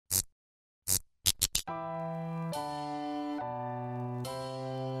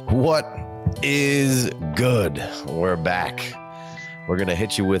What is good? We're back. We're going to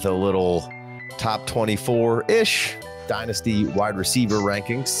hit you with a little top 24-ish Dynasty wide receiver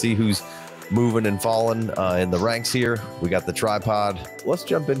rankings. See who's moving and falling in the ranks here. We got the tripod. Let's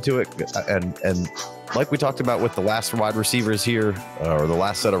jump into it. And like we talked about with the last wide receivers here, or the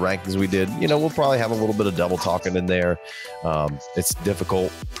last set of rankings we did, we'll probably have a little bit of double talking in there. It's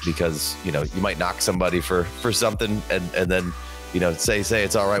difficult because, you might knock somebody for something and then, say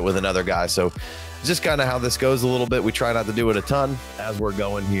it's all right with another guy. So just kind of how this goes a little bit. We try not to do it a ton as we're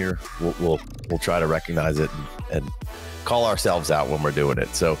going here. We'll try to recognize it and call ourselves out when we're doing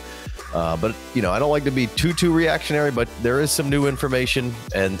it. So, but I don't like to be too reactionary, but there is some new information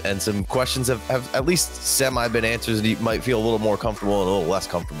and some questions have at least semi been answers that you might feel a little more comfortable and a little less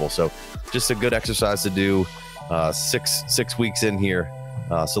comfortable. So just a good exercise to do 6 weeks in here.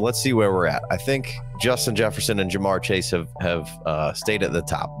 So let's see where we're at. I think Justin Jefferson and Jamar Chase have stayed at the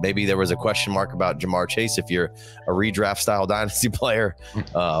top. Maybe there was a question mark about Jamar Chase if you're a redraft style dynasty player,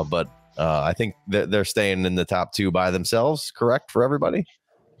 but I think that they're staying in the top two by themselves. Correct for everybody?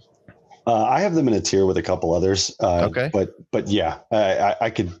 I have them in a tier with a couple others. Okay, but yeah, I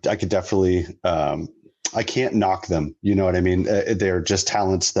could definitely. I can't knock them. You know what I mean? They're just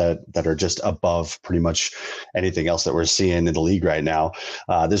talents that are just above pretty much anything else that we're seeing in the league right now.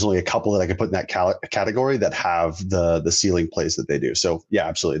 There's only a couple that I could put in that category that have the ceiling plays that they do. So yeah,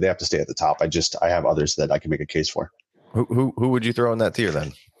 absolutely, they have to stay at the top. I have others that I can make a case for. Who would you throw in that tier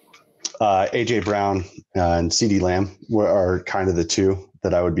then? AJ Brown and CD Lamb are kind of the two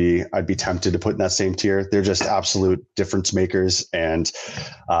that I'd be tempted to put in that same tier. They're just absolute difference makers, and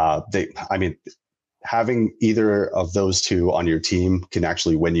having either of those two on your team can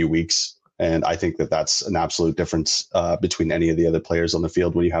actually win you weeks. And I think that that's an absolute difference between any of the other players on the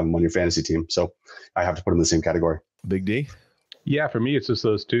field when you have them on your fantasy team. So I have to put them in the same category. Big D? Yeah, for me, it's just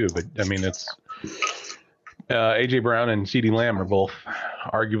those two. But I mean, it's AJ Brown and CeeDee Lamb are both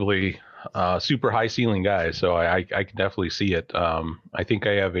arguably super high ceiling guys. So I can definitely see it. I think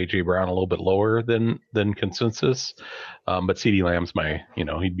I have AJ Brown a little bit lower than consensus. But CeeDee Lamb's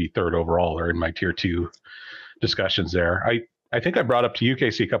he'd be third overall or in my tier 2 discussions there. I think I brought up to you,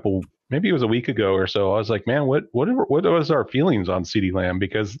 Casey, maybe it was a week ago or so. I was like, man, what was our feelings on CeeDee Lamb?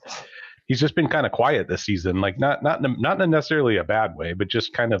 Because he's just been kind of quiet this season, like not in necessarily a bad way, but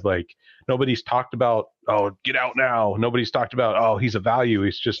just kind of like nobody's talked about, oh, get out now. Nobody's talked about, oh, he's a value.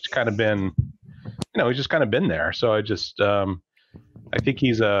 He's just kind of been, he's just kind of been there. So I just, I think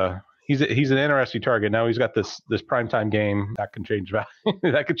he's an interesting target. Now he's got this primetime game that can change value,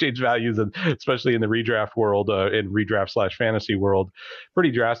 that could change values, and especially in the redraft world, in redraft / fantasy world,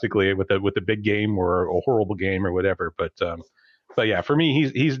 pretty drastically with a big game or a horrible game or whatever. But yeah, for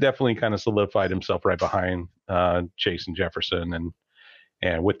me, he's definitely kind of solidified himself right behind Chase and Jefferson,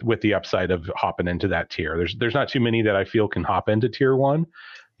 and with the upside of hopping into that tier. There's not too many that I feel can hop into tier 1.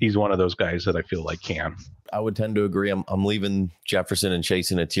 He's one of those guys that I feel like can. I would tend to agree. I'm leaving Jefferson and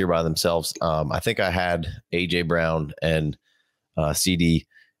Chase in a tier by themselves. I think I had AJ Brown and CD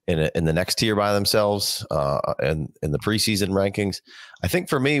in the next tier by themselves and in the preseason rankings. I think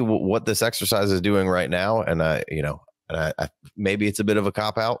for me, what this exercise is doing right now, and I maybe it's a bit of a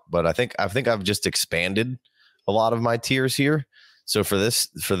cop out, but I think I've just expanded a lot of my tiers here. So for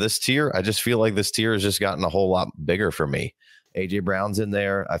this tier, I just feel like this tier has just gotten a whole lot bigger for me. AJ Brown's in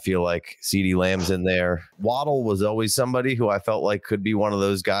there. I feel like CeeDee Lamb's in there. Waddle was always somebody who I felt like could be one of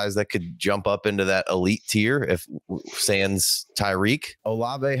those guys that could jump up into that elite tier if sans Tyreek.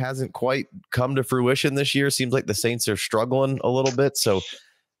 Olave hasn't quite come to fruition this year. Seems like the Saints are struggling a little bit. So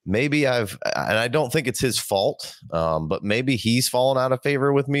maybe and I don't think it's his fault, but maybe he's fallen out of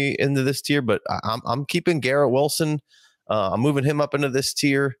favor with me into this tier. But I'm keeping Garrett Wilson. I'm moving him up into this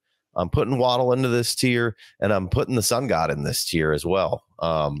tier. I'm putting Waddle into this tier, and I'm putting the Sun God in this tier as well.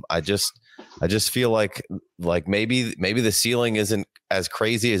 I just feel like maybe the ceiling isn't as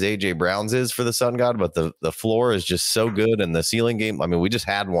crazy as AJ Brown's is for the Sun God, but the floor is just so good, and the ceiling game. I mean, we just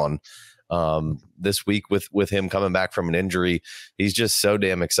had one this week with him coming back from an injury. He's just so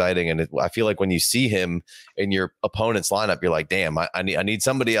damn exciting, and I feel like when you see him in your opponent's lineup, you're like, damn, I need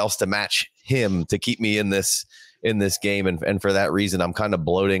somebody else to match him to keep me in this game. And for that reason, I'm kind of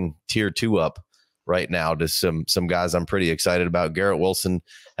bloating tier 2 up right now to some guys I'm pretty excited about. Garrett Wilson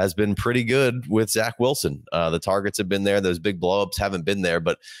has been pretty good with Zach Wilson. The targets have been there. Those big blowups haven't been there,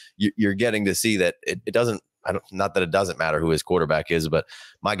 but you're getting to see that it doesn't, not that it doesn't matter who his quarterback is, but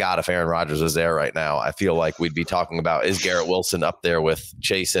my God, if Aaron Rodgers was there right now, I feel like we'd be talking about, is Garrett Wilson up there with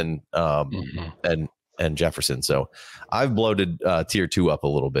Chase and Jefferson. So I've bloated tier 2 up a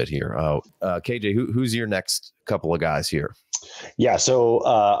little bit here. KJ, who's your next couple of guys here? Yeah, so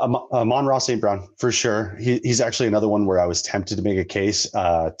Amon-Ra St. Brown for sure. He's actually another one where I was tempted to make a case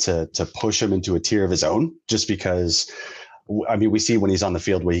to push him into a tier of his own, just because. I mean, we see when he's on the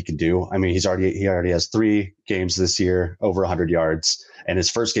field what he can do. I mean, he already has 3 games this year over 100 yards, and his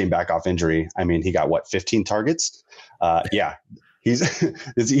first game back off injury. I mean, he got 15 targets. Yeah,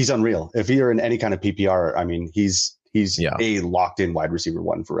 he's unreal. If you're in any kind of PPR, I mean, he's a locked in wide receiver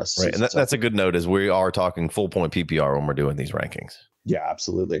 1 for us. Right, and that's a good note, as we are talking full point PPR when we're doing these rankings. Yeah,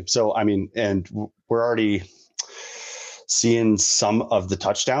 absolutely. So I mean, and we're already seeing some of the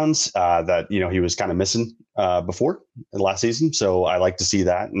touchdowns that he was kind of missing before last season. So I like to see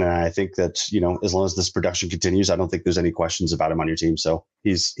that, and I think that as long as this production continues, I don't think there's any questions about him on your team. So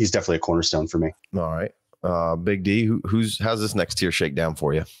he's definitely a cornerstone for me. All right, Big D, how's this next tier shake down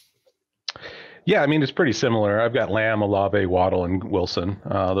for you? Yeah, I mean, it's pretty similar. I've got Lamb, Olave, Waddle, and Wilson.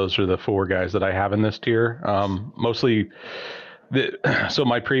 Those are the 4 guys that I have in this tier. Mostly. So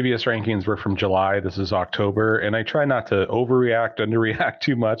my previous rankings were from July. This is October, and I try not to underreact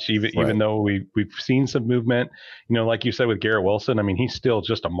too much, even though we've seen some movement. Like you said with Garrett Wilson, I mean, he's still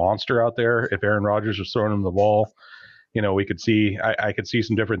just a monster out there. If Aaron Rodgers was throwing him the ball, we could see I could see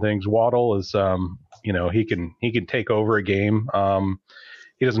some different things. Waddle is, he can take over a game.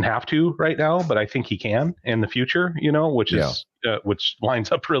 He doesn't have to right now, but I think he can in the future. Which lines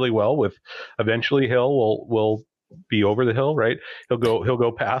up really well with eventually Hill will be over the hill, right? He'll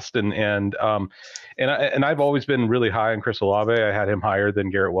go past and I've always been really high on Chris Olave. I had him higher than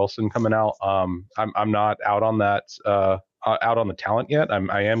Garrett Wilson coming out. I'm not out on that out on the talent yet.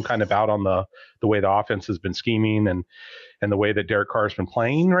 I am kind of out on the way the offense has been scheming and the way that Derek Carr's been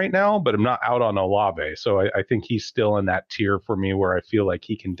playing right now, but I'm not out on Olave. So I think he's still in that tier for me where I feel like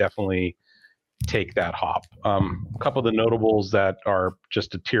he can definitely take that hop. A couple of the notables that are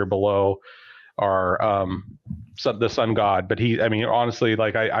just a tier below are the Sun God, but honestly,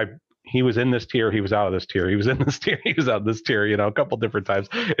 like he was in this tier, he was out of this tier, he was in this tier, he was out of this tier, a couple different times.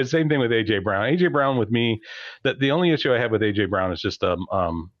 It's the same thing with AJ Brown. AJ Brown with me, that the only issue I have with AJ Brown is just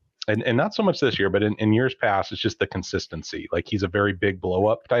and not so much this year, but in years past, it's just the consistency. Like he's a very big blow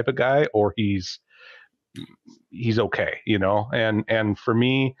up type of guy, or he's okay, and for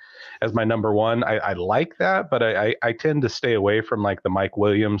me as my number 1, I like that, but I tend to stay away from like the Mike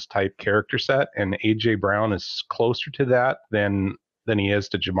Williams type character set, and AJ Brown is closer to that than he is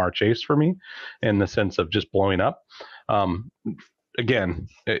to Jamar Chase for me, in the sense of just blowing up. Again,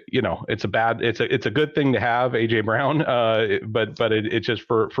 it's a good thing to have AJ Brown, but it's just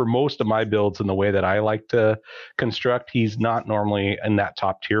for most of my builds and the way that I like to construct, he's not normally in that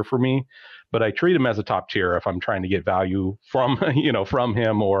top tier for me. But I treat him as a top tier if I'm trying to get value from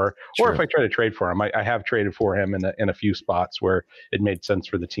him, or if I try to trade for him. I have traded for him in a few spots where it made sense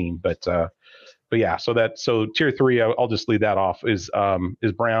for the team. But yeah, so tier 3, I'll just lead that off is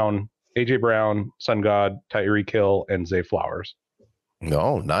Brown, AJ Brown, Sun God, Tyreek Hill, and Zay Flowers.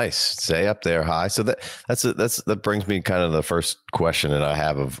 Oh, nice. Stay up there high. So that brings me kind of the first question that I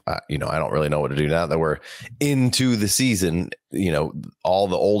have of, I don't really know what to do now that we're into the season. All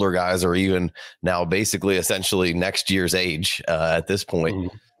the older guys are even now basically essentially next year's age at this point.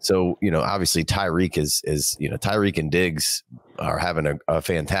 Mm-hmm. So, obviously Tyreek is Tyreek and Diggs are having a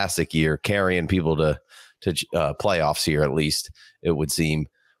fantastic year, carrying people to playoffs here, at least it would seem.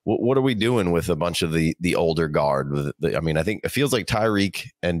 What are we doing with a bunch of the older guard? I think it feels like Tyreek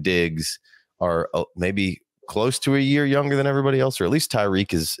and Diggs are maybe close to a year younger than everybody else, or at least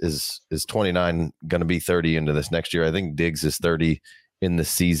Tyreek is 29, going to be 30 into this next year. I think Diggs is 30 in the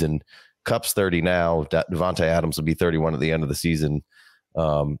season. Kupp's 30 now. Devonta Adams will be 31 at the end of the season.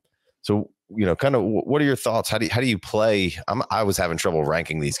 So kind of what are your thoughts? How do you play? I was having trouble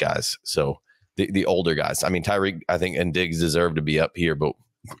ranking these guys. So the older guys. I mean, Tyreek, I think, and Diggs deserve to be up here, but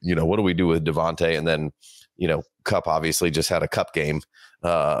what do we do with Devonta? And then, Kupp obviously just had a Kupp game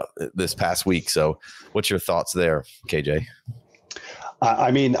this past week. So what's your thoughts there, KJ?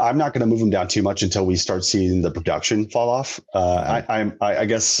 I mean, I'm not going to move them down too much until we start seeing the production fall off. I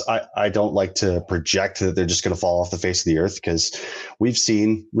guess I don't like to project that they're just going to fall off the face of the earth, because we've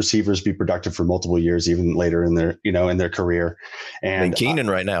seen receivers be productive for multiple years, even later in their career. And Keenan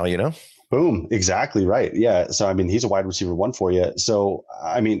right now, Boom. Exactly right. Yeah. So, I mean, he's a wide receiver 1 for you. So,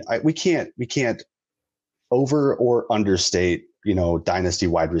 I mean, we can't over or understate dynasty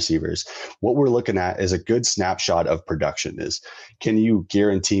wide receivers, what we're looking at is a good snapshot of production is, can you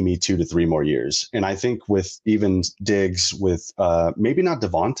guarantee me 2 to 3 more years? And I think with even Diggs, with maybe not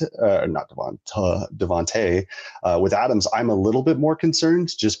Devonta, with Adams, I'm a little bit more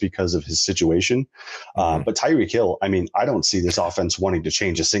concerned just because of his situation. But Tyreek Hill, I mean, I don't see this offense wanting to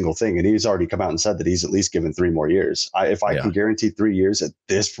change a single thing. And he's already come out and said that he's at least given 3 more years. If I can guarantee 3 years at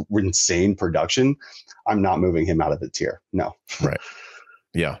this insane production, I'm not moving him out of the tier. No. Right.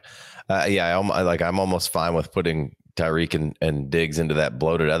 Yeah. I'm almost fine with putting Tyreek and Diggs into that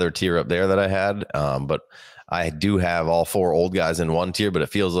bloated other tier up there that I had. But I do have all 4 old guys in one tier, but it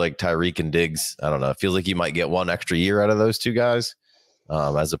feels like Tyreek and Diggs, I don't know, it feels like you might get 1 extra year out of those 2 guys,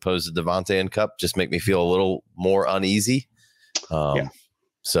 as opposed to Devonta and Kupp. Just make me feel a little more uneasy.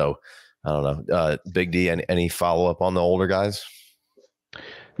 So I don't know. Big D, any follow up on the older guys?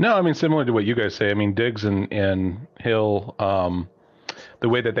 No, I mean, similar to what you guys say. I mean, Diggs and Hill, the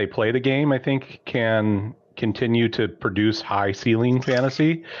way that they play the game, I think can continue to produce high ceiling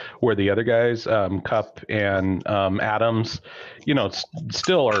fantasy, where the other guys, Kupp and Adams,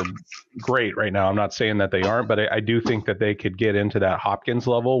 still are great right now. I'm not saying that they aren't, but I do think that they could get into that Hopkins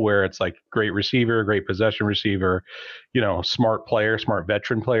level where it's like great receiver, great possession receiver, smart player, smart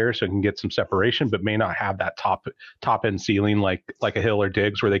veteran player, so can get some separation, but may not have that top end ceiling like a Hill or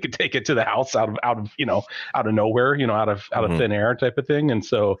Diggs, where they could take it to the house out of nowhere, out of thin air type of thing. And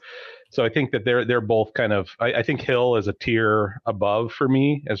so I think that they're both kind of, I think Hill is a tier above for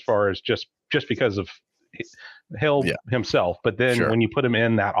me as far as just because of Hill himself. But then when you put him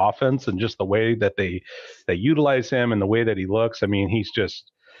in that offense and just the way that they utilize him and the way that he looks, I mean, he's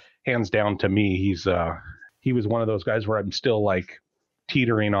just hands down to me. He was one of those guys where I'm still like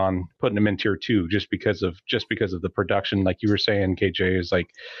teetering on putting him in tier 2 just because of the production. Like you were saying, KJ, is like,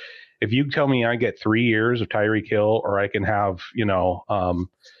 if you tell me I get 3 years of Tyreek Hill, or I can have,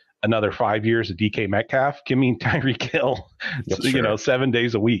 another 5 years of DK Metcalf, give me Tyreek Hill, 7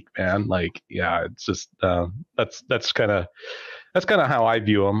 days a week, man. Like, yeah, it's just, that's kind of how I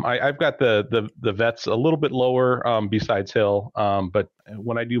view them. I've got the vets a little bit lower, besides Hill. But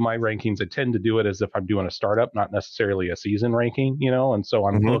when I do my rankings, I tend to do it as if I'm doing a startup, not necessarily a season ranking, and so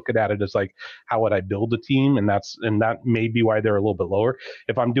I'm looking at it as like, how would I build a team? And that may be why they're a little bit lower.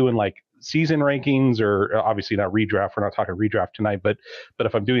 If I'm doing like season rankings, or obviously not redraft, we're not talking redraft tonight, but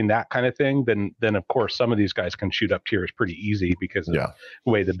if I'm doing that kind of thing, then of course some of these guys can shoot up tiers pretty easy because of the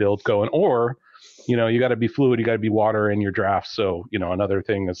way the build's going. Or you got to be fluid, you got to be water in your draft. So another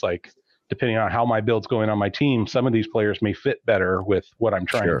thing is like, depending on how my build's going on my team, some of these players may fit better with what I'm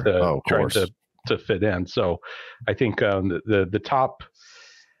trying to fit in. So I think the top,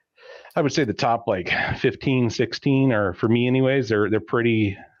 I would say the top like 15, 16, or for me anyways,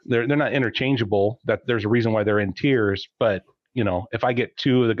 they're not interchangeable. That there's a reason why they're in tiers. But if I get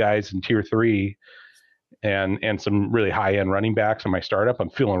 2 of the guys in tier 3 and some really high end running backs in my startup, I'm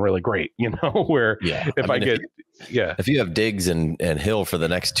feeling really great. Where if you have Diggs and Hill for the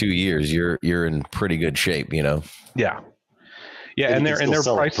next 2 years, you're in pretty good shape. Yeah, and their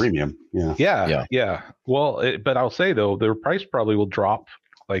price premium. Yeah. Well, but I'll say though, their price probably will drop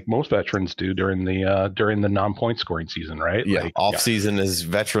like most veterans do during the non-point scoring season, right? Yeah. Off season is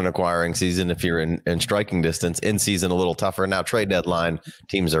veteran acquiring season. If you're in striking distance, in season a little tougher. Now trade deadline,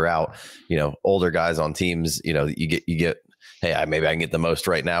 teams are out. Older guys on teams. You get. Hey, maybe I can get the most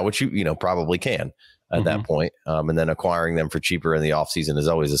right now, which you probably can at that point. And then acquiring them for cheaper in the off season is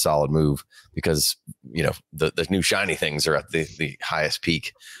always a solid move because the new shiny things are at the highest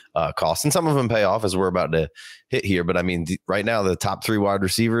peak cost, and some of them pay off as we're about to hit here. But I mean, right now the top 3 wide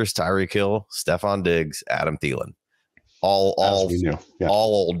receivers: Tyreek Hill, Stefon Diggs, Adam Thielen, all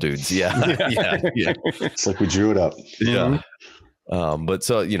old dudes. Yeah. It's like we drew it up. Yeah. But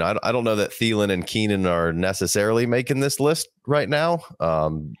so, I don't know that Thielen and Keenan are necessarily making this list right now.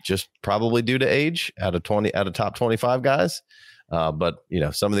 Just probably due to age out of top 25 guys. But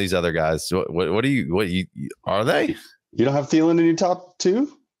some of these other guys, what are they? You don't have Thielen in your top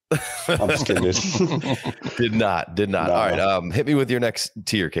 2? I'm just kidding. Did not. No. All right. Hit me with your next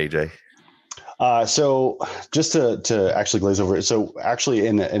tier, KJ. So just to actually glaze over it. So actually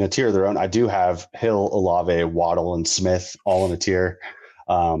in a tier of their own, I do have Hill, Olave, Waddle, and Smith all in a tier.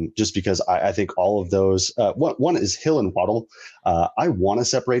 Just because I think all of those, one is Hill and Waddle. I want to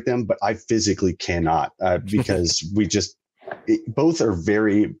separate them, but I physically cannot because both are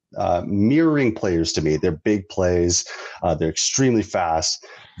very mirroring players to me. They're big plays. They're extremely fast,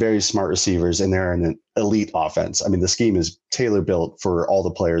 very smart receivers, and they're in an elite offense. I mean, the scheme is tailor built for all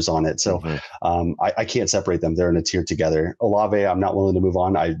the players on it. So I can't separate them. They're in a tier together. Olave, I'm not willing to move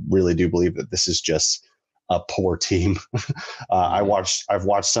on. I really do believe that this is just a poor team. I've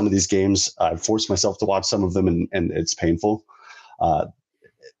watched some of these games. I've forced myself to watch some of them, and it's painful.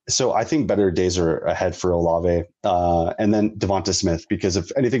 So I think better days are ahead for Olave, and then Devonta Smith, because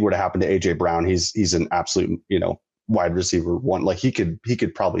if anything were to happen to AJ Brown, he's an absolute, wide receiver one. Like he could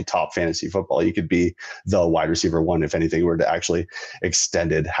probably top fantasy football. He could be the wide receiver one if anything were to actually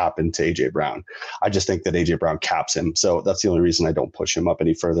extended happen to AJ Brown. I just think that AJ Brown caps him. So that's the only reason I don't push him up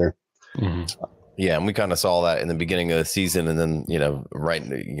any further. Mm-hmm. Yeah, and we kind of saw that in the beginning of the season, and then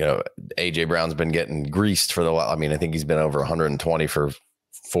AJ Brown's been getting greased for the. I mean, I think he's been over 120 for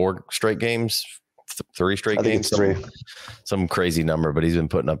 4 straight games, 3 straight games. I think it's 3. Some crazy number, but he's been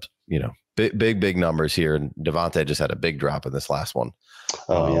putting up big numbers here. And Devante just had a big drop in this last one.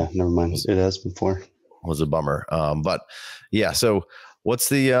 Oh yeah, never mind. It has before. Was a bummer. But yeah. So what's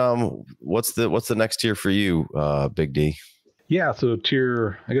the next tier for you, Big D? Yeah, so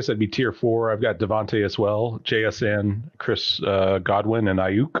I guess that'd be tier 4. I've got Devonta as well, JSN, Chris Godwin, and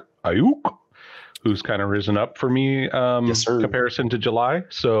Aiyuk, who's kind of risen up for me comparison to July.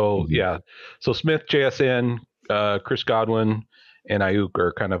 So yeah, so Smith, JSN, Chris Godwin, and Aiyuk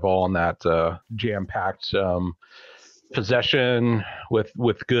are kind of all on that jam-packed possession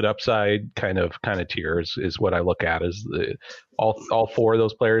with good upside kind of tiers is what I look at. Is all 4 of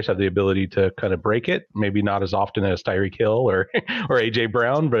those players have the ability to kind of break it, maybe not as often as Tyreek Hill or AJ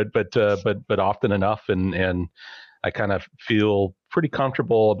Brown, but often enough, and I kind of feel pretty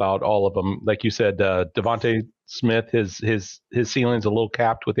comfortable about all of them. Like you said, Devonta Smith, his ceiling's a little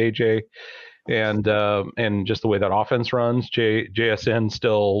capped with AJ, and just the way that offense runs. JSN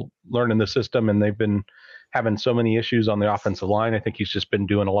still learning the system, and they've been having so many issues on the offensive line. I think he's just been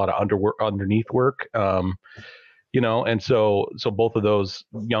doing a lot of underneath work, and so both of those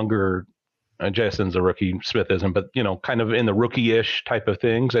younger, Jason's a rookie, Smith isn't, but kind of in the rookie-ish type of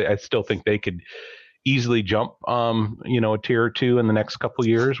things. I still think they could easily jump, a tier or 2 in the next couple of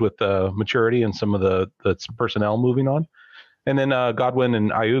years with maturity and some of the personnel moving on. And then Godwin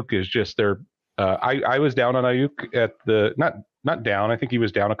and Aiyuk is just their. I was down on Aiyuk at the not down. I think he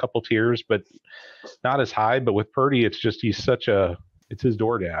was down a couple tiers, but not as high. But with Purdy, it's just it's his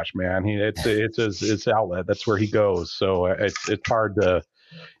DoorDash, man. It's his outlet. That's where he goes. So it's hard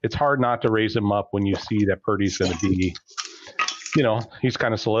not to raise him up when you see that Purdy's going to be. He's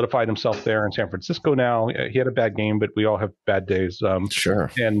kind of solidified himself there in San Francisco now. He had a bad game, but we all have bad days. Sure.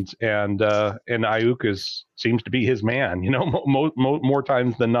 And Aiyuk seems to be his man. More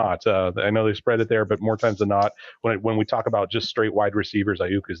times than not. I know they spread it there, but more times than not, when we talk about just straight wide receivers,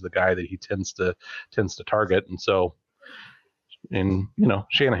 Aiyuk is the guy that he tends to target. And so,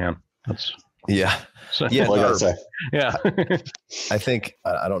 Shanahan. That's. Yeah. Yeah. Yeah. I think,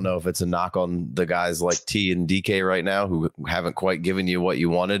 I don't know if it's a knock on the guys like T and DK right now who haven't quite given you what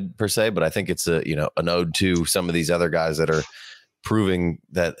you wanted per se, but I think it's an ode to some of these other guys that are proving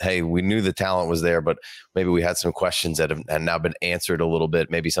that, hey, we knew the talent was there, but maybe we had some questions that have now been answered a little bit.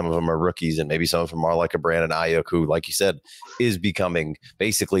 Maybe some of them are rookies, and maybe some of them are like a Brandon Aiyuk, who, like you said, is becoming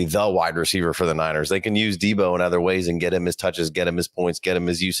basically the wide receiver for the Niners. They can use Debo in other ways and get him his touches, get him his points, get him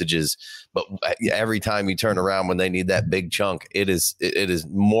his usages. But every time you turn around when they need that big chunk, it is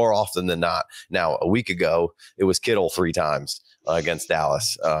more often than not. Now, a week ago, it was Kittle 3 times against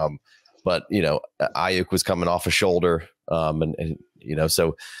Dallas. But Aiyuk was coming off a shoulder, does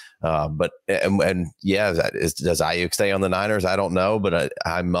Aiyuk stay on the Niners? I don't know, but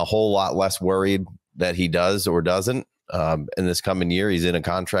I'm a whole lot less worried that he does or doesn't in this coming year. He's in a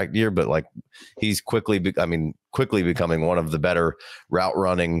contract year, but like he's quickly becoming one of the better route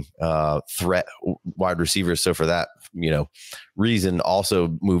running threat wide receivers. So for that, reason,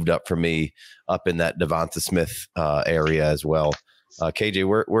 also moved up for me up in that Devonta Smith area as well. KJ,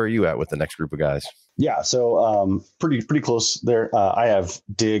 where are you at with the next group of guys? Yeah, so pretty close there. I have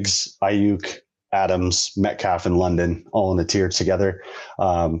Diggs, Aiyuk, Adams, Metcalf, and London all in the tier together.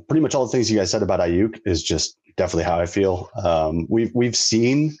 Pretty much all the things you guys said about Aiyuk is just definitely how I feel. We've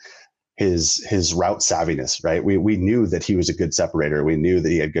seen his route savviness, right? We knew that he was a good separator. We knew that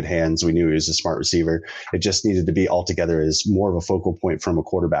he had good hands. We knew he was a smart receiver. It just needed to be altogether as more of a focal point from a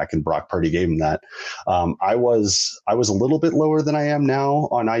quarterback, and Brock Purdy gave him that. I was a little bit lower than I am now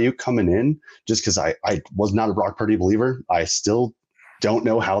on Aiyuk coming in, just because I was not a Brock Purdy believer. I still don't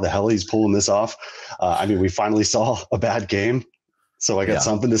know how the hell he's pulling this off. We finally saw a bad game, so I got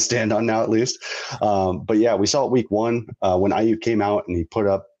something to stand on now at least. But yeah, we saw it week 1 when Aiyuk came out and he put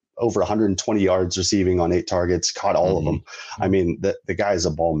up over 120 yards receiving on 8 targets, caught all of them. The guy is a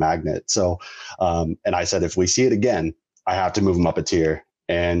ball magnet. So, and I said, if we see it again, I have to move him up a tier.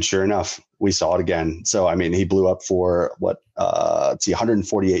 And sure enough, we saw it again. So, I mean, he blew up for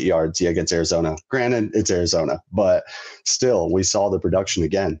 148 yards against Arizona. Granted, it's Arizona, but still, we saw the production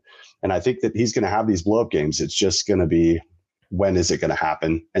again. And I think that he's going to have these blow up games. It's just going to be, when is it going to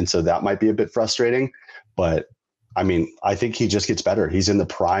happen? And so that might be a bit frustrating. But I mean, I think he just gets better. He's in the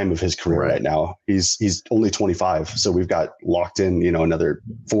prime of his career right now. He's only 25. So we've got locked in, another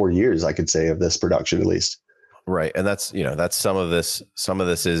 4 years, I could say, of this production at least. Right. And that's some of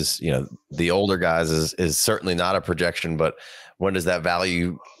this is, the older guys is certainly not a projection, but when does that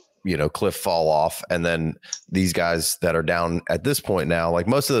value, cliff fall off? And then these guys that are down at this point now, like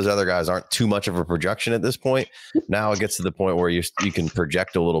most of those other guys aren't too much of a projection at this point. Now it gets to the point where you can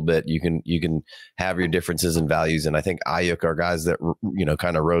project a little bit. You can have your differences in values. And I think Aiyuk are guys that,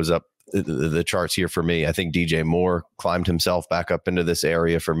 kind of rose up the charts here for me. I think DJ Moore climbed himself back up into this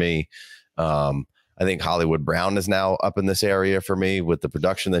area for me. I think Hollywood Brown is now up in this area for me with the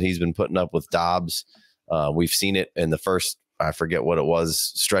production that he's been putting up with Dobbs. We've seen it in the first, I forget what it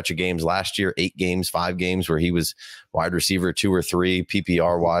was, stretch of games last year, 8 games, 5 games where he was wide receiver 2 or 3,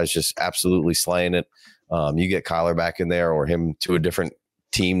 PPR wise, just absolutely slaying it. You get Kyler back in there or him to a different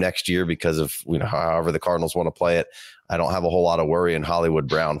team next year because of, however the Cardinals want to play it. I don't have a whole lot of worry in Hollywood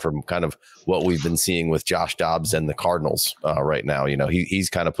Brown from kind of what we've been seeing with Josh Dobbs and the Cardinals right now. He's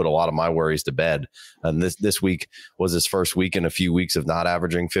kind of put a lot of my worries to bed. And this week was his first week in a few weeks of not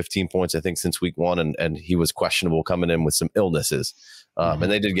averaging 15 points, I think, since week 1. And he was questionable coming in with some illnesses. And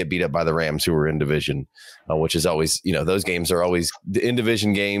they did get beat up by the Rams, who were in division, which is always, those games are always in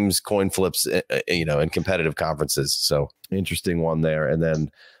division games, coin flips, in competitive conferences. So interesting one there. And then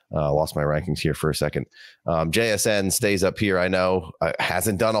lost my rankings here for a second. JSN stays up here. I know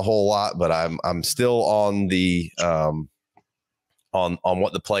hasn't done a whole lot, but I'm still on the on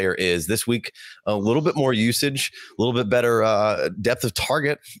what the player is this week. A little bit more usage, a little bit better depth of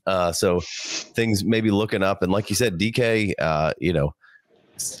target. So things maybe looking up. And like you said, DK,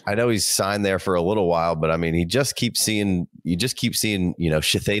 I know he's signed there for a little while, but I mean, you just keep seeing,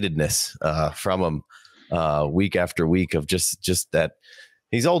 shithatedness from him week after week of just that.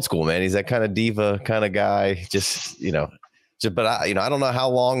 He's old school, man. He's that kind of diva kind of guy. But I don't know how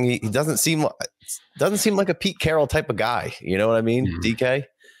long he doesn't seem like a Pete Carroll type of guy. You know what I mean? Mm-hmm. DK.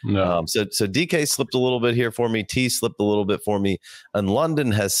 No. So DK slipped a little bit here for me. T slipped a little bit for me, and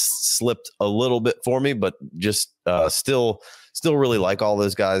London has slipped a little bit for me, but just still really like all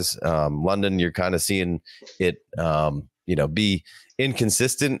those guys. London, you're kind of seeing it, be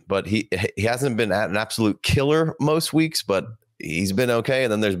inconsistent, but he hasn't been at an absolute killer most weeks, but he's been okay.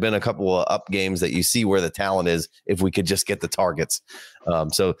 And then there's been a couple of up games that you see where the talent is if we could just get the targets.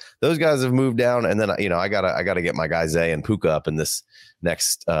 So those guys have moved down. And then, I gotta get my guy Zay and Puka up in this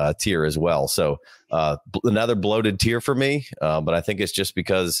next tier as well. So another bloated tier for me. But I think it's just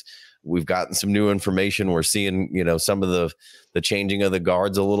because we've gotten some new information. We're seeing, some of the changing of the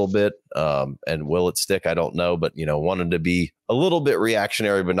guards a little bit. And will it stick? I don't know, but, wanted to be a little bit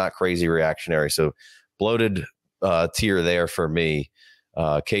reactionary, but not crazy reactionary. So bloated tier there for me.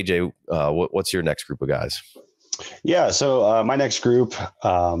 KJ, what's your next group of guys? Yeah, so my next group,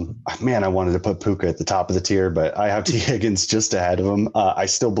 I wanted to put Puka at the top of the tier, but I have T. Higgins just ahead of him. I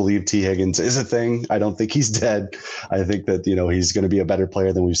still believe T. Higgins is a thing. I don't think he's dead. I think that, he's going to be a better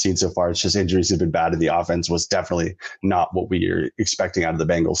player than we've seen so far. It's just injuries have been bad, and the offense was definitely not what we are expecting out of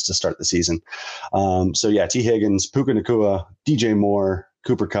the Bengals to start the season. T. Higgins, Puka Nacua, DJ Moore,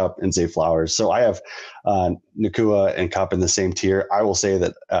 Cooper Kupp, and Zay Flowers. So I have Nacua and Kupp in the same tier. I will say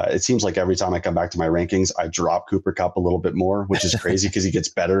that it seems like every time I come back to my rankings, I drop Cooper Kupp a little bit more, which is crazy because he gets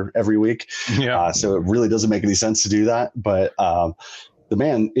better every week. Yeah. So it really doesn't make any sense to do that. But the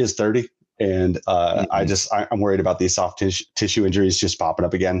man is 30. And I'm worried about these soft tissue injuries just popping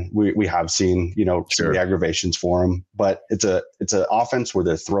up again. We have seen, some of the aggravations for him, but it's an offense where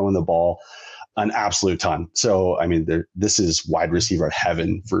they're throwing the ball an absolute ton. So, I mean, this is wide receiver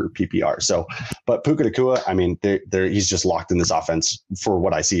heaven for PPR. So, but Puka Nacua, I mean, he's just locked in this offense for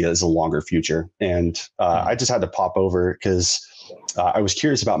what I see as a longer future. And I just had to pop over because I was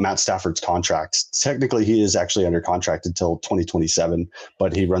curious about Matt Stafford's contract. Technically, he is actually under contract until 2027,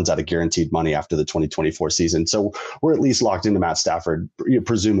 but he runs out of guaranteed money after the 2024 season. So we're at least locked into Matt Stafford,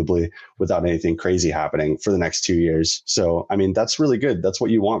 presumably without anything crazy happening for the next 2 years. So, I mean, that's really good. That's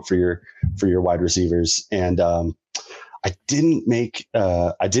what you want for your wide receivers. And I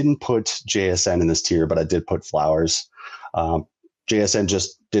didn't put JSN in this tier, but I did put Flowers. JSN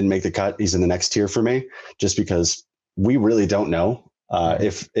just didn't make the cut. He's in the next tier for me just because we really don't know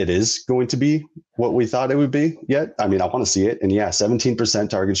if it is going to be what we thought it would be yet. I mean, I want to see it. And 17%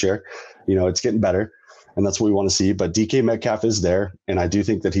 target share, it's getting better. and that's what we want to see. But DK Metcalf is there, and I do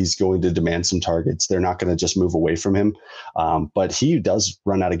think that he's going to demand some targets. They're not going to just move away from him, but he does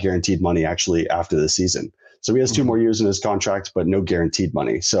run out of guaranteed money actually after the season. So he has 2 more years in his contract, but no guaranteed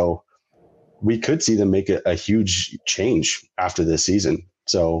money. So we could see them make a huge change after this season.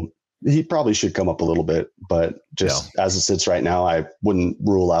 So he probably should come up a little bit, but just as it sits right now, I wouldn't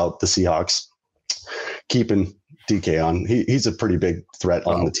rule out the Seahawks keeping DK on. He's a pretty big threat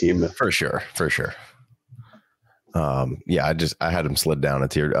on the team. For sure. I had him slid down a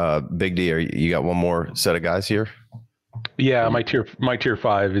tier. Big D, you got one more set of guys here? Yeah, my tier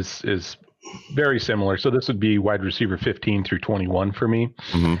 5 is very similar. So this would be wide receiver 15 through 21 for me.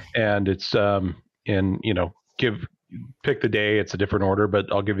 And it's pick the day. It's a different order,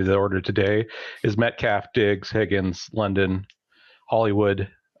 but I'll give you the order today. Is Metcalf, Diggs, Higgins, London, Hollywood,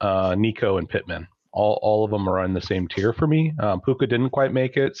 Nico, and Pittman. All of them are on the same tier for me. Puka didn't quite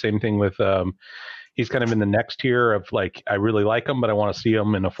make it. Same thing with he's kind of in the next tier of like, I really like him, but I want to see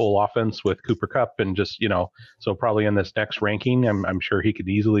him in a full offense with Cooper Kupp and just, so probably in this next ranking, I'm sure he could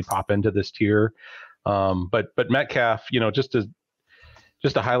easily pop into this tier. But Metcalf, just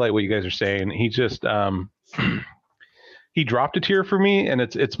to highlight what you guys are saying, he just he dropped a tier for me, and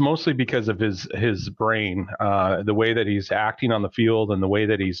it's mostly because of his brain, the way that he's acting on the field and the way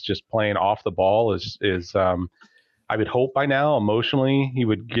that he's just playing off the ball is I would hope by now emotionally he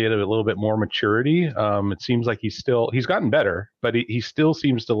would get a little bit more maturity. It seems like he's gotten better, but he still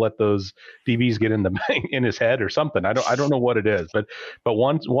seems to let those DBs get in his head or something. I don't know what it is, but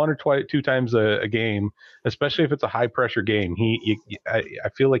one or twice, 2 times a game, especially if it's a high pressure game, I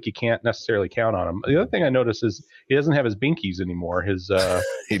feel like you can't necessarily count on him. The other thing I noticed is he doesn't have his binkies anymore.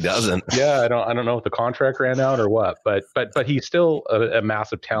 He doesn't. Yeah, I don't know if the contract ran out or what, but he's still a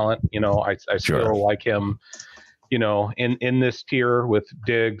massive talent. I still like him. In this tier with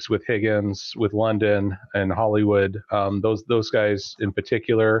Diggs, with Higgins, with London and Hollywood, those guys in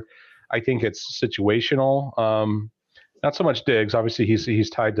particular, I think it's situational. Not so much Diggs. Obviously, he's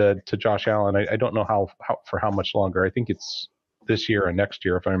tied to Josh Allen. I don't know how for how much longer. I think it's this year and next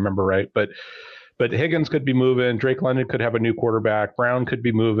year, if I remember right. But Higgins could be moving. Drake London could have a new quarterback. Brown could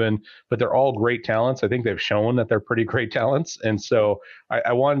be moving. But they're all great talents. I think they've shown that they're pretty great talents. And so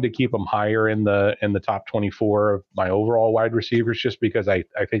I wanted to keep them higher in the top 24 of my overall wide receivers, just because I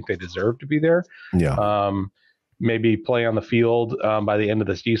think they deserve to be there. Yeah. Maybe play on the field by the end of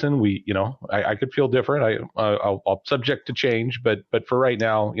the season. I could feel different. I'll subject to change. But for right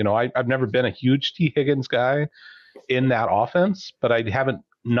now, I've never been a huge T. Higgins guy in that offense, but I haven't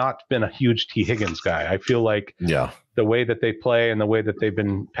not been a huge T. Higgins guy. I feel like the way that they play and the way that they've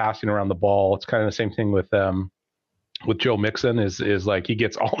been passing around the ball, it's kind of the same thing with Joe Mixon is like he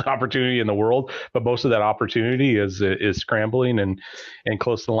gets all the opportunity in the world, but most of that opportunity is scrambling and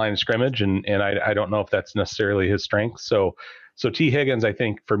close to the line of scrimmage. And I don't know if that's necessarily his strength. So T. Higgins, I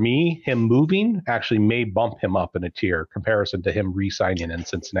think for me, him moving actually may bump him up in a tier comparison to him re-signing in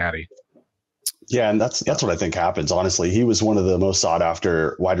Cincinnati. Yeah, and that's what I think happens. Honestly, he was one of the most sought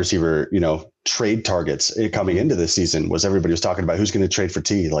after wide receiver, trade targets coming into this season. Was everybody was talking about who's going to trade for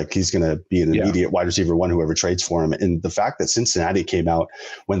T? Like he's going to be an immediate wide receiver one, whoever trades for him. And the fact that Cincinnati came out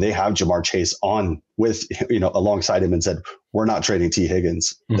when they have Jamar Chase on with alongside him and said we're not trading T.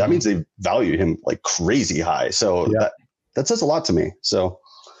 Higgins, that means they value him like crazy high. So that says a lot to me. So.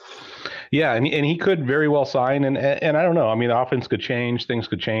 Yeah, and he could very well sign, and I don't know. I mean, the offense could change, things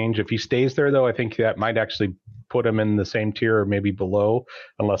could change. If he stays there, though, I think that might actually put him in the same tier or maybe below,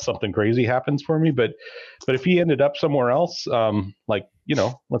 unless something crazy happens for me. But if he ended up somewhere else,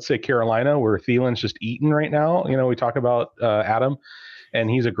 let's say Carolina, where Thielen's just eating right now. We talk about Adam, and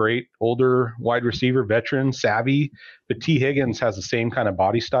he's a great older wide receiver, veteran, savvy. But T. Higgins has the same kind of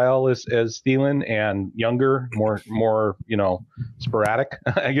body style as Thielen, and younger, more sporadic,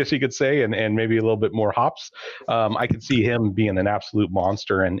 I guess you could say, and maybe a little bit more hops. I could see him being an absolute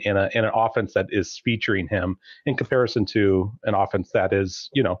monster in an offense that is featuring him in comparison to an offense that is,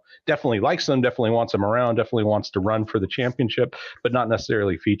 definitely likes him, definitely wants him around, definitely wants to run for the championship, but not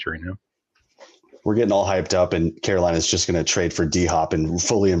necessarily featuring him. We're getting all hyped up, and Carolina's just going to trade for D-Hop and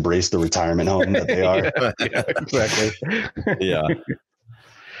fully embrace the retirement home that they are. yeah, exactly. Yeah.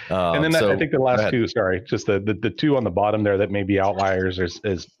 And then I think the last two, sorry, just the two on the bottom there that may be outliers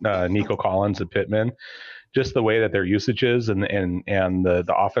is Nico Collins and Pittman. Just the way that their usage is and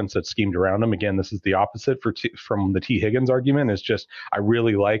the offense that's schemed around them. Again, this is the opposite from the T. Higgins argument. Is just I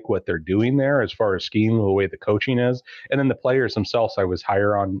really like what they're doing there as far as scheme, the way the coaching is, and then the players themselves I was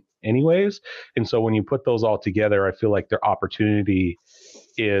higher on anyways. And so when you put those all together, I feel like their opportunity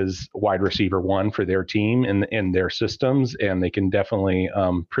is wide receiver 1 for their team in their systems, and they can definitely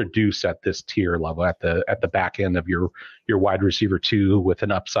produce at this tier level at the back end of your wide receiver 2 with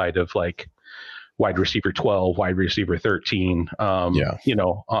an upside of like wide receiver 12, wide receiver 13, on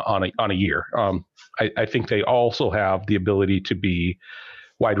a year. I think they also have the ability to be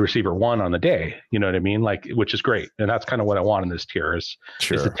wide receiver 1 on the day, you know what I mean? Like, which is great. And that's kind of what I want in this tier is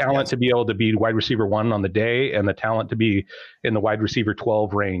the talent to be able to be wide receiver 1 on the day, and the talent to be in the wide receiver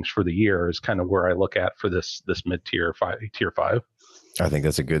 12 range for the year is kind of where I look at for this mid-tier tier 5. I think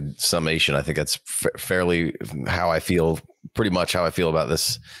that's a good summation. I think that's fairly pretty much how I feel about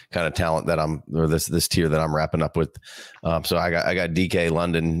this kind of talent this tier that I'm wrapping up with. So I got DK,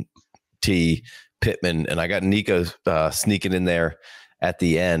 London, T, Pittman, and I got Nico sneaking in there at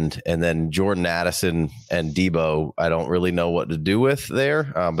the end, and then Jordan Addison and Debo, I don't really know what to do with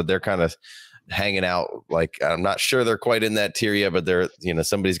there, but they're kind of hanging out. Like, I'm not sure they're quite in that tier yet, but they're,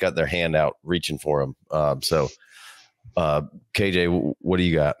 somebody's got their hand out reaching for them. KJ, what do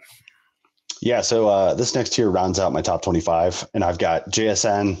you got? Yeah, so this next tier rounds out my top 25, and I've got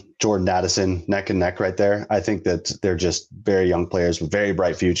JSN, Jordan Addison, neck and neck right there. I think that they're just very young players with very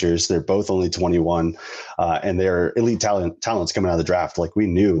bright futures. They're both only 21, and they're elite talents coming out of the draft. Like, we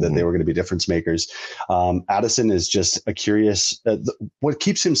knew that they were going to be difference makers. Addison is just a curious. What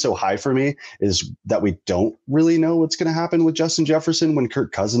keeps him so high for me is that we don't really know what's going to happen with Justin Jefferson when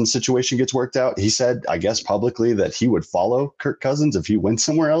Kirk Cousins' situation gets worked out. He said, I guess publicly, that he would follow Kirk Cousins if he went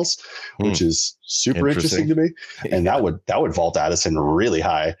somewhere else, which is super interesting to me. And that would vault Addison really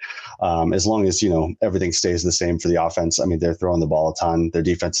high. As long as, everything stays the same for the offense. I mean, they're throwing the ball a ton. Their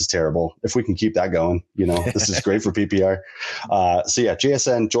defense is terrible. If we can keep that going, this is great for PPR. So yeah,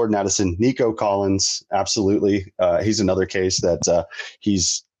 JSN, Jordan Addison, Nico Collins. Absolutely. He's another case that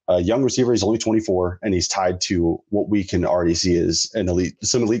he's a young receiver. He's only 24, and he's tied to what we can already see as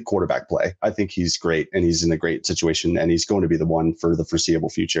some elite quarterback play. I think he's great, and he's in a great situation, and he's going to be the one for the foreseeable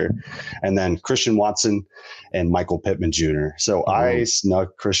future. And then Christian Watson and Michael Pittman Jr. So I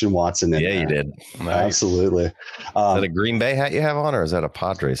snuck Christian Watson in. Yeah, you did. Nice. Absolutely. Is that a Green Bay hat you have on, or is that a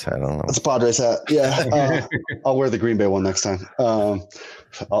Padres hat? I don't know. It's a Padres hat. Yeah. I'll wear the Green Bay one next time.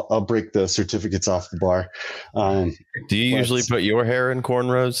 I'll break the certificates off the bar. Do you usually put your hair in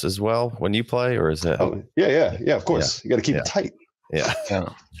cornrows as well when you play, or is it? Yeah. Of course, you got to keep it tight. Yeah.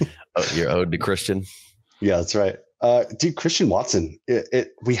 You're owed to Christian. Yeah, that's right. Dude, Christian Watson.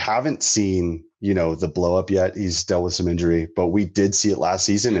 We haven't seen the blow up yet. He's dealt with some injury, but we did see it last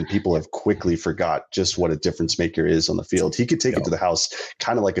season, and people have quickly forgot just what a difference maker is on the field. He could take it to the house,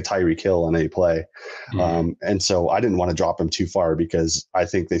 kind of like a Tyreek Hill on any play. And so I didn't want to drop him too far because I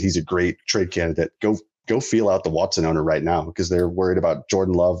think that he's a great trade candidate. Go feel out the Watson owner right now, because they're worried about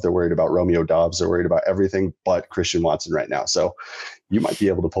Jordan Love. They're worried about Romeo Doubs. They're worried about everything but Christian Watson right now. So you might be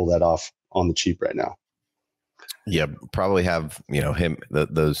able to pull that off on the cheap right now. Yeah, probably have, him,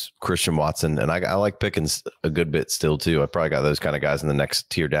 those Christian Watson. And I like Pickens a good bit still, too. I probably got those kind of guys in the next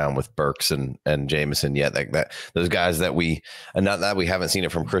tier down with Burks and Jameson yet. Like those guys that not that we haven't seen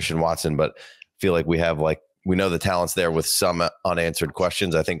it from Christian Watson, but feel like we have, we know the talent's there with some unanswered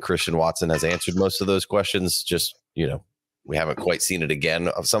questions. I think Christian Watson has answered most of those questions. Just, we haven't quite seen it again,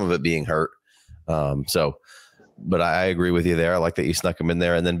 of some of it being hurt. But I agree with you there. I like that you snuck him in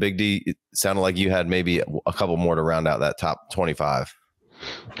there. And then Big D, it sounded like you had maybe a couple more to round out that top 25.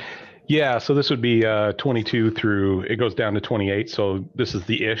 Yeah, so this would be 22 through, it goes down to 28. So this is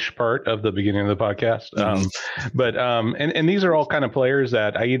the ish part of the beginning of the podcast. And these are all kind of players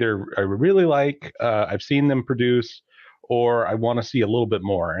that I really like, I've seen them produce, or I want to see a little bit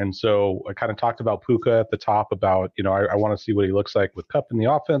more. And so I kind of talked about Puka at the top about, I want to see what he looks like with Kupp in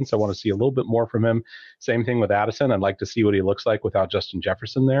the offense. I want to see a little bit more from him. Same thing with Addison. I'd like to see what he looks like without Justin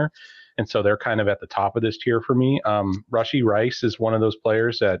Jefferson there. And so they're kind of at the top of this tier for me. Rashee Rice is one of those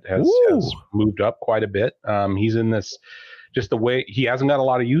players that has moved up quite a bit. He's in this, just the way he hasn't got a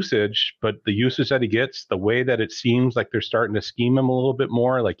lot of usage, but the usage that he gets, the way that it seems like they're starting to scheme him a little bit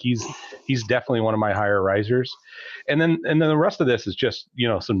more, like he's definitely one of my higher risers. And then the rest of this is just,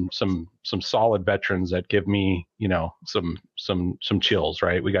 some solid veterans that give me, some chills,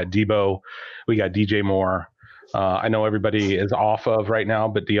 right? We got Debo, we got DJ Moore. I know everybody is off of right now,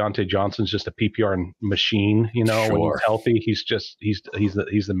 but Deontay Johnson's just a PPR machine. When he's healthy, he's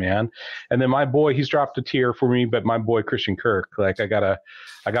the man. And then my boy, he's dropped a tier for me, but my boy Christian Kirk, like I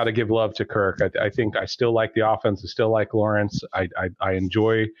gotta give love to Kirk. I think I still like the offense. I still like Lawrence. I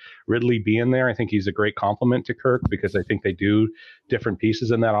enjoy Ridley being there. I think he's a great compliment to Kirk, because I think they do different pieces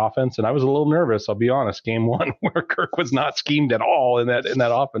in that offense. And I was a little nervous, I'll be honest, game one, where Kirk was not schemed at all in that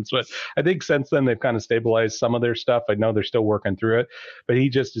offense. But I think since then they've kind of stabilized some of their stuff. I know they're still working through it, but he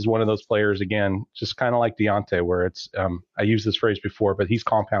just is one of those players, again, just kind of like Deontay, where it's I used this phrase before, but he's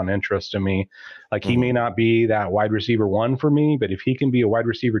compound interest to me. Like, he may not be that wide receiver 1 for me, but if he can be a wide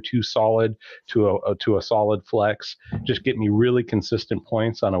receiver 2 solid to a solid flex, just get me really consistent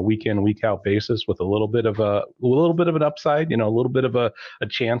points on a week in, week out basis with a little bit of an upside, you know, a little bit of a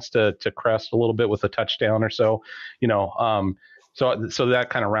chance to crest a little bit with a touchdown or so, you know. So that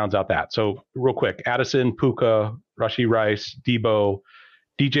kind of rounds out that. So real quick, Addison, Puka, Rashee Rice, Debo,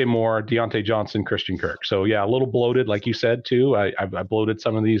 DJ Moore, Deontay Johnson, Christian Kirk. So yeah, a little bloated, like you said too. I bloated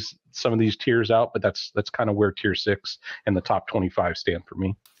some of these tiers out, but that's kind of where tier 6 and the top 25 stand for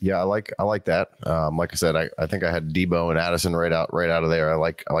me. Yeah, I like that. Like I said, I think I had Debo and Addison right out of there. I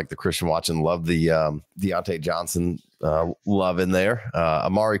like the Christian Watson, love the Deontay Johnson love in there.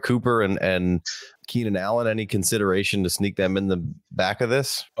 Amari Cooper and Keenan Allen, any consideration to sneak them in the back of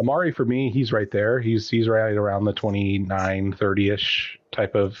this? Amari, for me, he's right there. He's right around the 29, 30-ish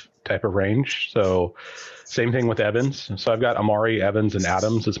type of range. So same thing with Evans. So I've got Amari, Evans, and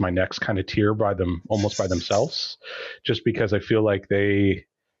Adams as my next kind of tier almost by themselves, just because I feel like they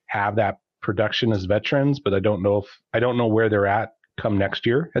have that production as veterans, but I don't know where they're at come next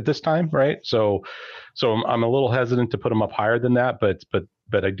year at this time, right? So I'm a little hesitant to put them up higher than that, but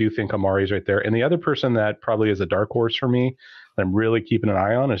I do think Amari's right there. And the other person that probably is a dark horse for me that I'm really keeping an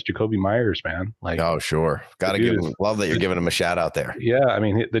eye on is Jacoby Myers, man. Like, oh, sure. Got to give him, love that you're giving him a shout out there. Yeah. I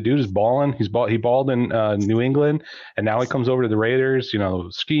mean, the dude is balling. He balled in New England, and now he comes over to the Raiders, you know,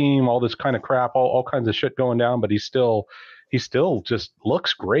 scheme, all this kind of crap, all kinds of shit going down, but he still just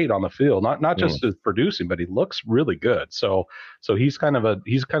looks great on the field. Not just as producing, but he looks really good. So he's kind of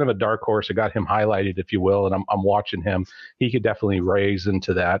a dark horse. I got him highlighted, if you will, and I'm watching him. He could definitely raise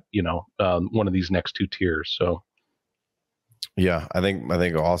into that, you know, one of these next 2 tiers. So yeah, I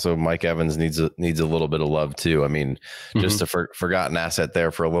think also Mike Evans needs a little bit of love too. I mean, just a forgotten asset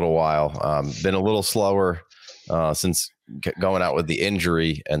there for a little while. Been a little slower since going out with the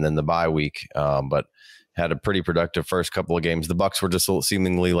injury and then the bye week, but had a pretty productive first couple of games. The Bucs were just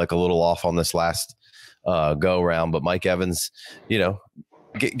seemingly like a little off on this last go round, but Mike Evans, you know,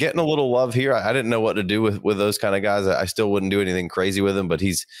 getting a little love here. I didn't know what to do with those kind of guys. I still wouldn't do anything crazy with him, but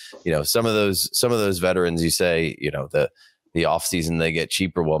he's, you know, some of those veterans, you say, you know, the off season they get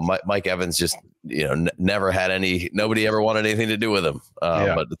cheaper. Well, Mike Evans just, you know, never had nobody ever wanted anything to do with him.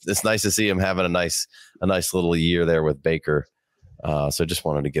 But it's nice to see him having a nice little year there with Baker. So just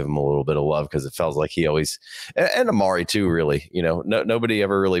wanted to give him a little bit of love because it felt like he always, and Amari too, really, you know, nobody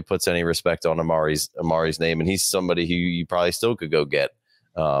ever really puts any respect on Amari's name. And he's somebody who you probably still could go get.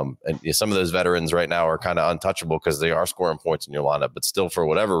 And some of those veterans right now are kind of untouchable because they are scoring points in your lineup, but still for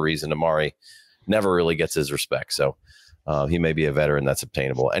whatever reason, Amari never really gets his respect. So he may be a veteran that's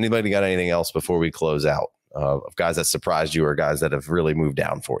obtainable. Anybody got anything else before we close out of guys that surprised you or guys that have really moved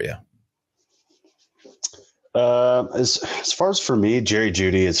down for you? As far as for me, Jerry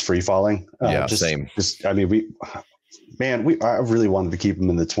Jeudy is free falling. Same. I mean, I really wanted to keep him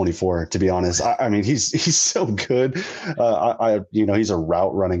in the 24, to be honest. I mean, he's so good. He's a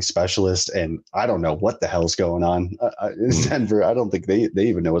route running specialist, and I don't know what the hell's going on in Denver. I don't think they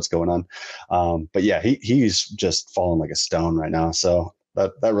even know what's going on. But yeah, he's just falling like a stone right now. So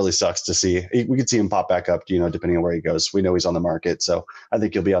that really sucks to see. We could see him pop back up, you know, depending on where he goes. We know he's on the market, so I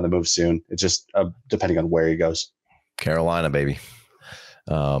think he'll be on the move soon. It's just depending on where he goes. Carolina, baby.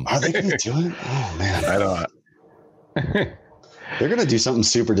 Are they going to do it? Oh man, I don't. They're going to do something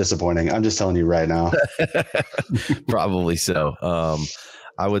super disappointing. I'm just telling you right now. Probably so.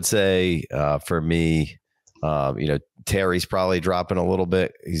 I would say for me, you know, Terry's probably dropping a little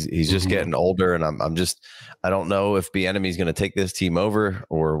bit. He's just getting older, and I don't know if Bieniemy's going to take this team over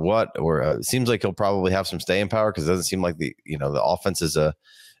or what. Or it seems like he'll probably have some staying power because it doesn't seem like the offense is a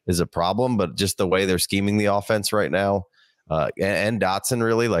problem, but just the way they're scheming the offense right now. And Dotson,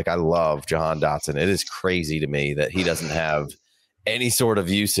 really, like, I love Jahan Dotson. It is crazy to me that he doesn't have any sort of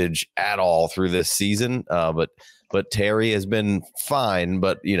usage at all through this season. But Terry has been fine.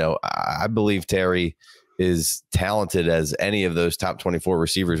 But, you know, I believe Terry is talented as any of those top 24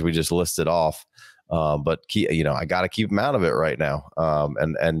 receivers we just listed off. But I got to keep him out of it right now.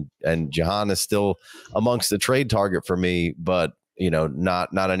 And Jahan is still amongst the trade target for me, but you know,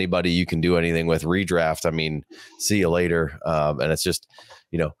 not anybody you can do anything with. Redraft, I mean, see you later. And it's just,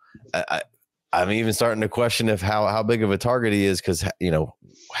 you know, I'm even starting to question how big of a target he is because, you know,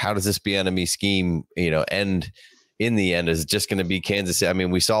 how does this Bieniemy scheme, you know, end in the end is just going to be Kansas City. I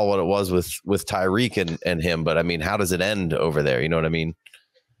mean, we saw what it was with Tyreek and him, but I mean, how does it end over there? You know what I mean?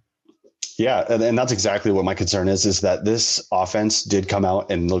 Yeah, and that's exactly what my concern is that this offense did come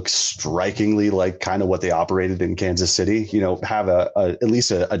out and look strikingly like kind of what they operated in Kansas City. You know, have at least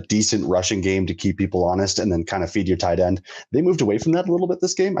a decent rushing game to keep people honest, and then kind of feed your tight end. They moved away from that a little bit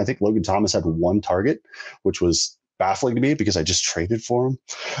this game. I think Logan Thomas had 1 target, which was baffling to me because I just traded for him.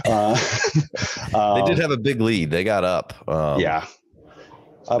 They did have a big lead. They got up. Yeah.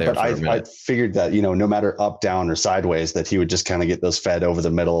 But I figured that, you know, no matter up, down, or sideways, that he would just kind of get those fed over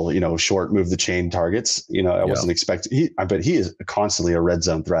the middle, you know, short, move the chain targets. You know, I wasn't expecting. But he is constantly a red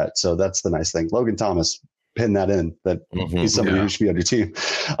zone threat. So that's the nice thing. Logan Thomas, pin that in, that he's somebody who should be on your team.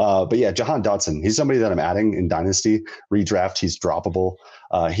 But yeah, Jahan Dotson, he's somebody that I'm adding in Dynasty Redraft. He's droppable.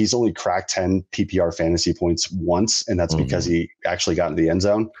 He's only cracked 10 PPR fantasy points once, and that's because he actually got into the end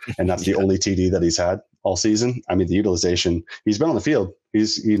zone, and that's the only TD that he's had all season. I mean, the utilization, he's been on the field.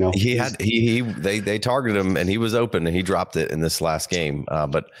 He's, you know, they targeted him and he was open and he dropped it in this last game.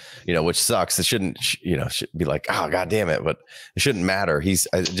 But you know, which sucks. It shouldn't be like, oh, God damn it. But it shouldn't matter.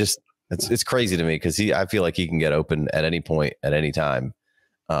 It's crazy to me because I feel like he can get open at any point, at any time.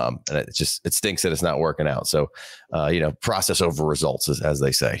 And it stinks that it's not working out. So, process over results, as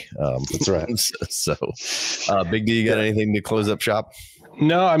they say. That's right. So, Big D, you got anything to close up shop?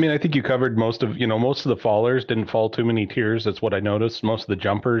 No, I mean, I think you covered most of the fallers didn't fall too many tiers. That's what I noticed. Most of the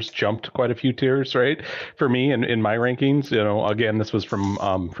jumpers jumped quite a few tiers, right? For me in my rankings, again, this was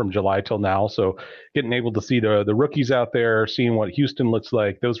from July till now. So getting able to see the rookies out there, seeing what Houston looks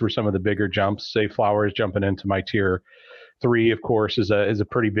like, those were some of the bigger jumps. Say Flowers jumping into my tier 3, of course, is a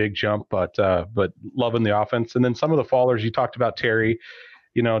pretty big jump, but loving the offense. And then some of the fallers you talked about, Terry,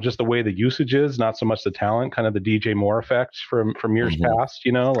 just the way the usage is, not so much the talent, kind of the DJ Moore effect from years past,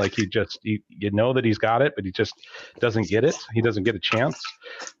 like that he's got it, but he just doesn't get it. He doesn't get a chance.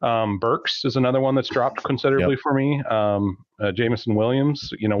 Burks is another one that's dropped considerably for me. Jameson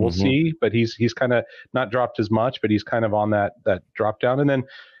Williams, we'll see, but he's kind of not dropped as much, but he's kind of on that drop down. And then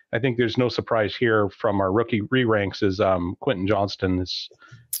I think there's no surprise here from our rookie re-ranks is Quentin Johnston is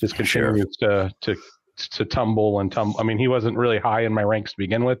continues to tumble. I mean, he wasn't really high in my ranks to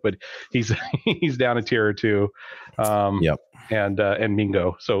begin with, but he's down a tier or 2. And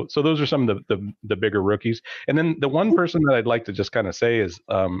Mingo. So those are some of the bigger rookies. And then the one person that I'd like to just kind of say is,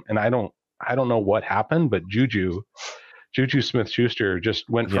 and I don't know what happened, but Juju Smith-Schuster just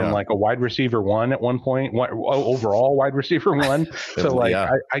went from like a wide receiver 1 at one point, overall wide receiver 1. So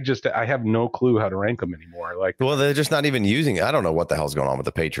I have no clue how to rank them anymore. Well, they're just not even using. I don't know what the hell's going on with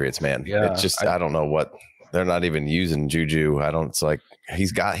the Patriots, man. Yeah, it's just I don't know what they're not even using Juju. It's like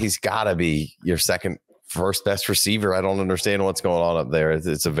he's got to be your first best receiver. I don't understand what's going on up there.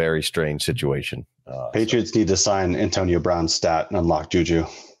 It's a very strange situation. Patriots need to sign Antonio Brown's stat and unlock Juju.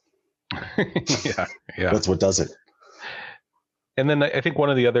 yeah, that's what does it. And then I think 2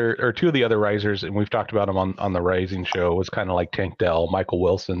 of the other risers, and we've talked about them on the Rising show, was kind of like Tank Dell, Michael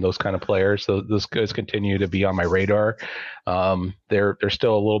Wilson, those kind of players. So those guys continue to be on my radar. They're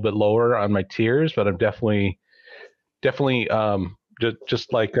still a little bit lower on my tiers, but I'm definitely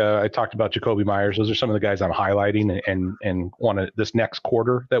just like I talked about Jacoby Myers. Those are some of the guys I'm highlighting and want to this next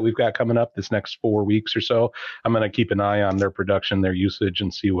quarter that we've got coming up, this next 4 weeks or so. I'm going to keep an eye on their production, their usage,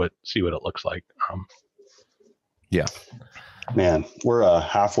 and see what it looks like. Man, we're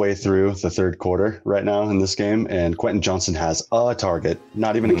halfway through the third quarter right now in this game, and Quentin Johnson has a target,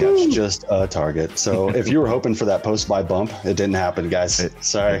 not even a catch, just a target. So if you were hoping for that post-buy bump, it didn't happen, guys.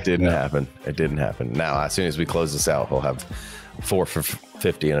 Sorry. It didn't happen. It didn't happen. Now, as soon as we close this out, he'll have 4 for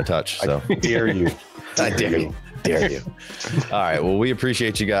 50 and a touch. So I dare you. I dare you. Dare you. All right. Well, we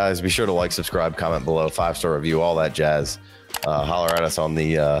appreciate you guys. Be sure to like, subscribe, comment below, 5-star review, all that jazz. Holler at us on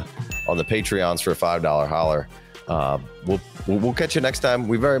the Patreons for a $5 holler. We'll catch you next time.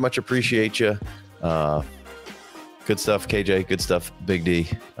 We very much appreciate you. Good stuff, KJ. Good stuff, Big D.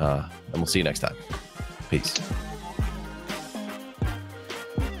 And we'll see you next time. Peace.